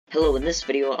Hello, in this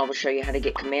video I will show you how to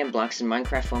get command blocks in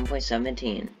Minecraft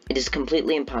 1.17. It is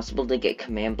completely impossible to get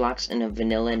command blocks in a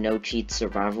vanilla no-cheat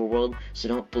survival world, so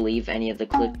don't believe any of the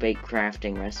clickbait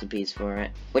crafting recipes for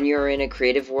it. When you are in a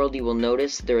creative world, you will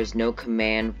notice there is no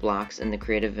command blocks in the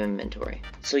creative inventory.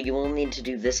 So you will need to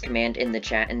do this command in the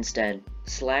chat instead.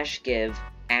 /give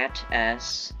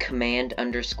 @s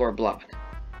command_block.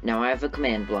 Now I have a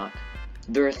command block.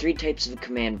 There are 3 types of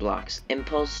command blocks: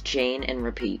 impulse, chain, and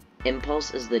repeat.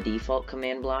 Impulse is the default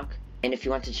command block, and if you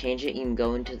want to change it, you can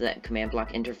go into that command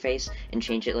block interface and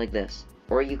change it like this.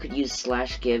 Or you could use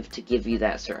 /give to give you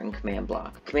that certain command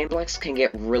block. Command blocks can get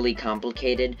really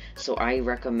complicated, so I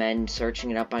recommend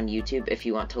searching it up on YouTube if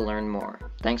you want to learn more.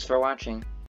 Thanks for watching.